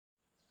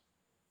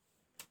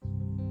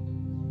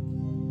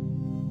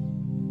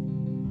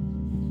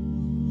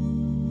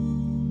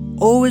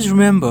Always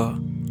remember,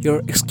 your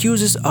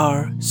excuses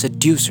are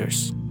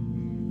seducers,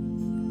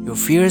 your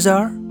fears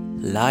are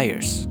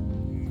liars,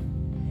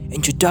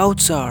 and your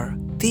doubts are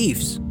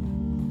thieves.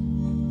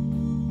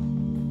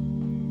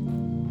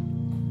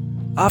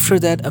 After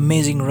that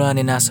amazing run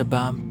in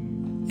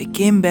Asabam, I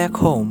came back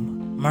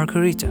home,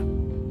 Margarita.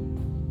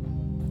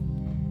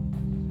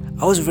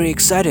 I was very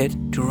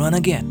excited to run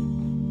again.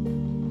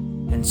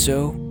 And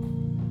so,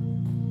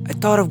 I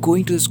thought of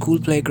going to the school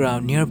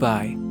playground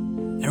nearby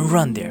and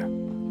run there.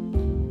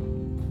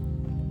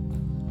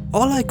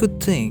 All I could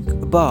think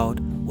about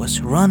was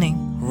running,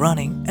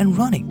 and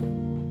running.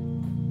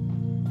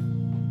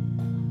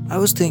 I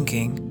was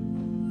thinking,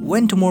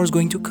 when tomorrow is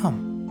going to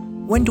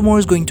come? When tomorrow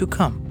is going to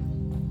come?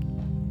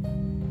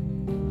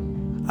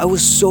 I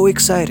was so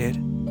excited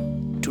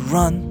to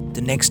run the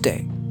next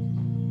day.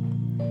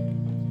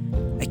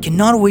 I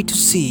cannot wait to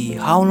see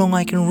how long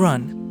I can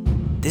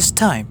run this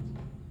time.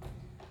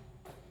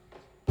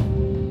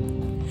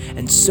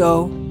 And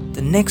so,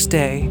 the next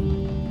day,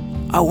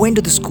 I went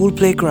to the school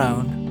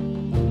playground,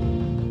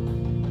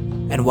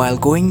 and while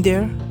going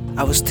there,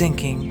 I was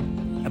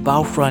thinking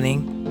about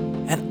running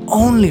and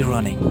only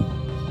running.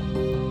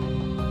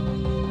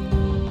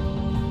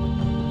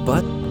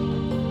 But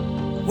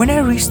when I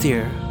reached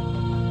there,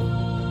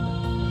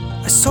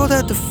 I saw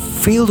that the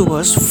field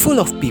was full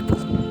of people.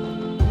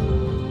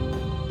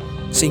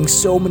 Seeing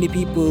so many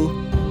people,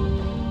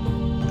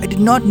 I did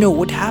not know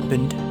what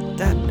happened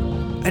that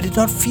I did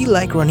not feel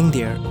like running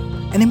there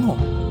anymore.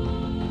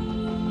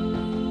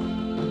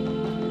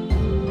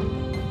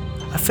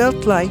 I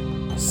felt like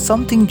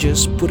something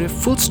just put a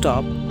full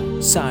stop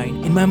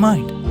sign in my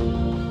mind.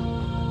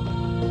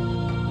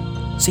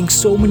 Seeing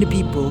so many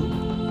people,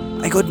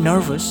 I got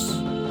nervous.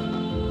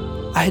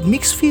 I had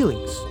mixed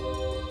feelings,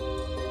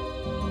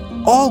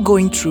 all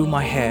going through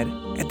my head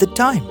at the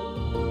time.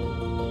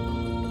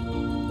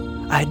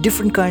 I had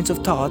different kinds of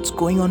thoughts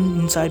going on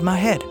inside my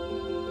head.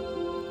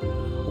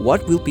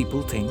 What will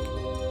people think?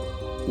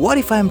 What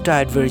if I am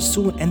tired very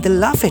soon and they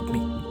laugh at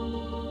me?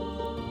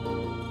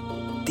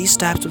 These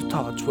types of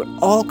thoughts were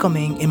all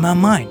coming in my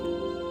mind.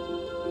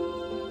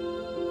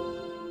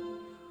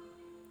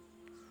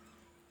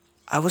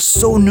 I was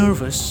so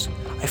nervous,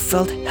 I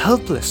felt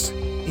helpless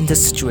in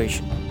this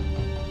situation.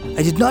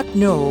 I did not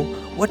know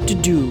what to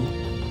do.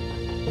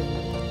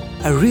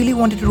 I really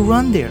wanted to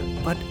run there,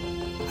 but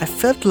I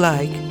felt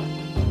like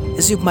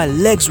as if my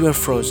legs were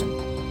frozen.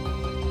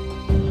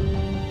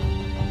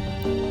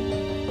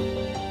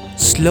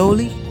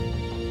 Slowly,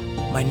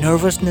 my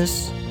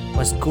nervousness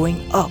was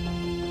going up,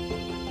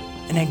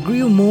 and I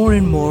grew more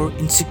and more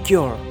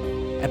insecure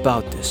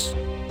about this.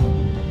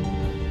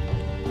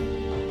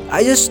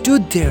 I just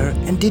stood there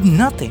and did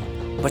nothing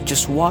but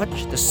just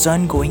watch the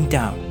sun going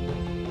down.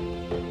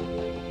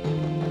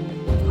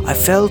 I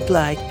felt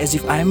like as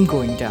if I am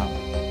going down.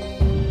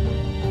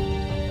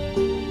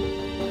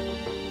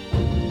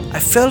 I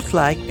felt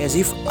like as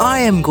if I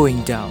am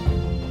going down.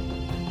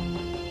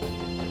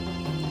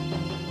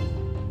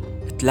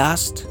 At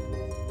last,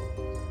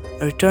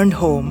 I returned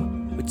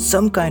home with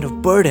some kind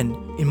of burden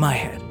in my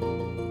head.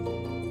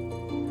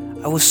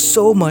 I was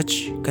so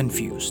much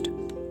confused.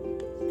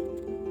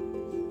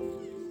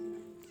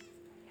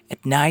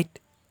 At night,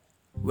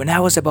 when I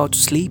was about to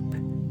sleep,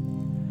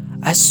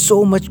 I had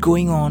so much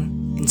going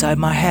on inside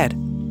my head.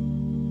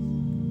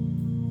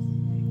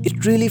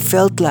 It really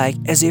felt like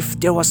as if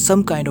there was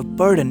some kind of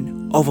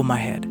burden over my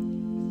head.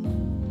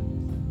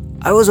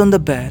 I was on the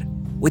bed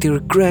with a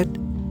regret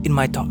in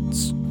my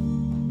thoughts.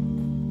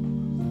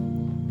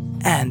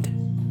 And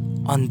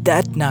on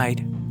that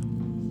night,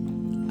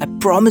 I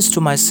promised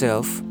to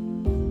myself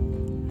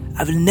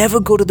I will never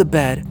go to the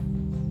bed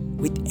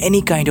with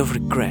any kind of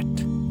regret.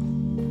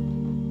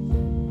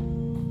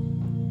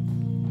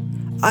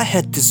 I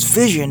had this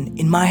vision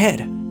in my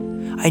head.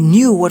 I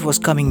knew what was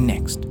coming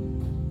next.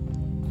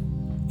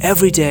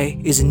 Every day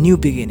is a new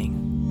beginning.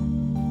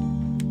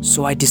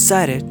 So I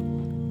decided,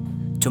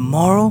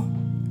 tomorrow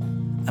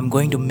I'm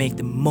going to make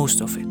the most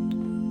of it.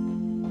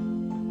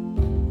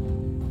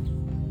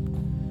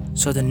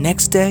 So the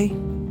next day,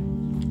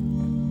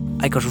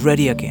 I got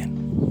ready again.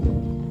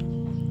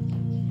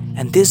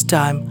 And this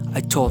time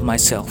I told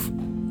myself,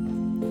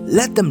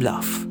 let them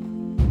laugh,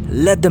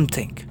 let them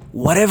think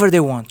whatever they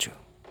want to.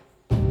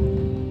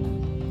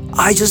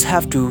 I just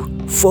have to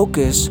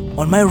focus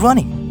on my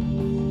running.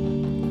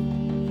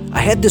 I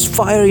had this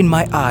fire in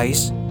my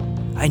eyes.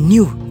 I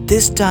knew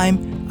this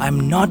time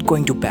I'm not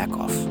going to back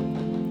off.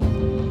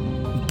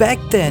 Back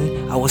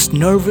then, I was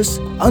nervous,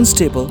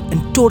 unstable,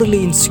 and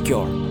totally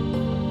insecure.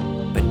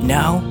 But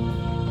now,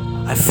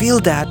 I feel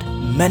that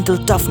mental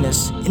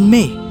toughness in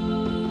me.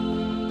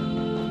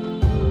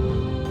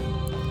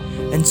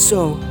 And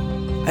so,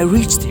 I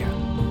reached there,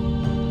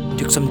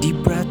 took some deep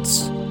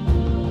breaths,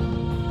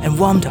 and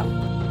warmed up,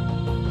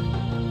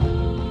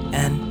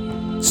 and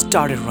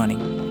started running.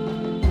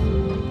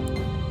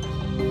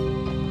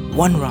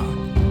 1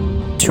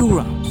 round, 2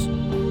 rounds,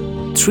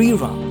 3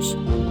 rounds,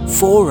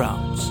 4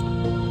 rounds,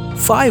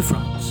 5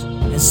 rounds,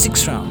 and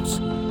 6 rounds,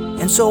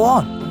 and so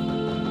on.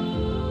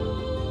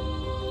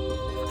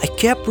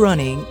 kept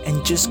running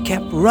and just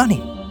kept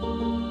running.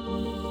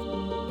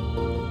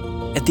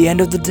 At the end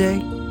of the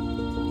day,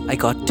 I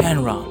got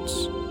 10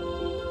 rounds.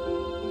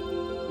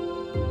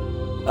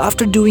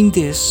 After doing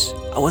this,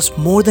 I was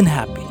more than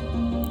happy.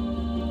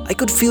 I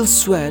could feel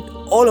sweat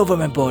all over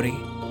my body,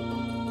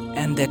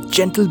 and that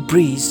gentle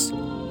breeze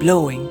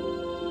blowing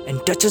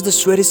and touches the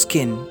sweaty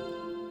skin,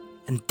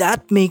 and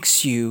that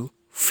makes you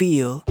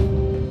feel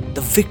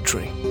the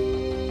victory.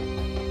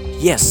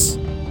 Yes,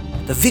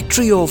 the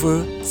victory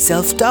over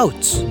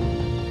self-doubts.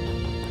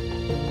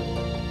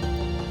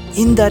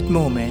 In that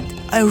moment,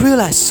 I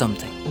realized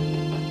something.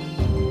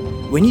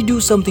 When you do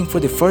something for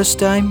the first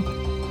time,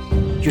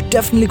 you're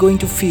definitely going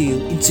to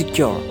feel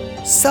insecure,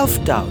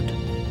 self-doubt,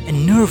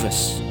 and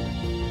nervous.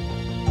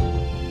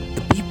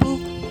 The people,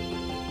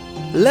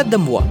 let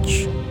them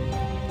watch.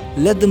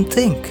 Let them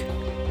think.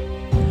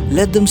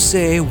 Let them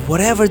say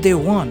whatever they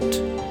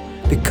want,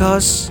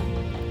 because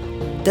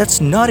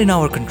that's not in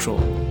our control.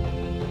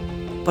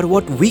 But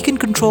what we can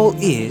control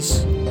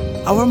is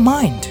our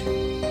mind,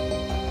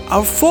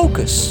 our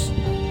focus.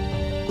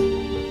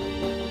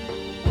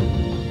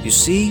 You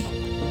see,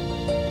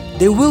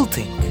 they will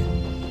think,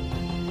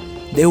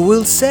 they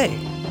will say,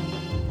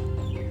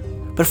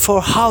 but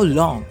for how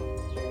long?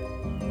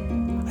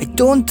 I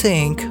don't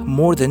think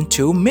more than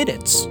 2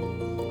 minutes.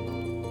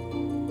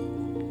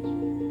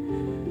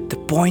 The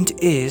point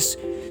is,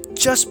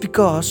 just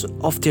because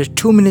of their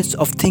 2 minutes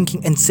of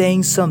thinking and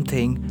saying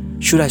something,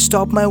 should I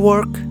stop my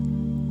work?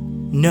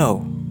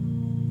 No.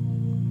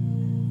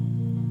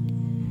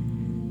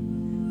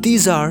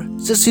 These are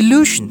just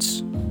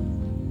illusions.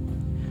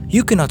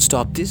 You cannot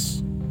stop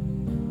this,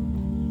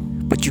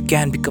 but you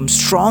can become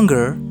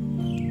stronger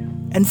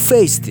and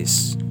face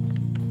this.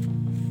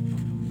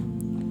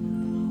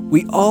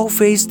 We all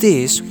face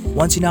this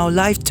once in our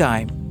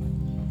lifetime,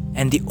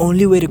 and the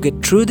only way to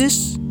get through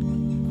this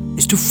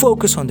is to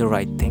focus on the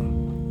right thing.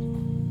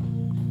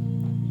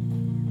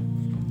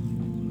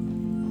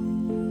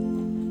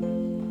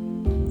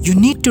 You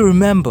need to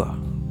remember,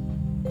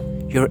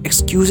 your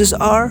excuses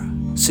are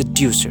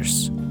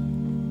seducers.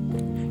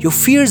 Your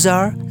fears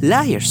are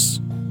liars.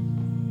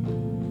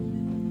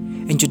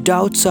 And your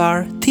doubts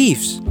are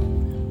thieves.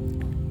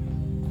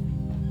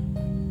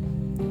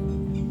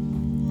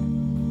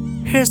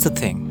 Here's the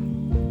thing.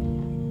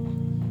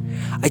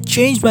 I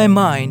changed my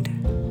mind.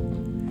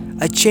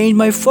 I changed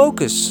my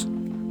focus.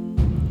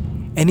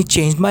 And it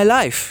changed my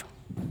life.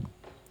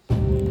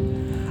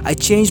 I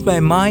changed my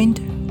mind.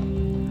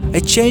 I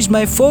changed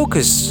my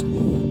focus.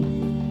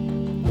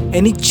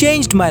 And it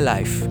changed my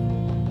life.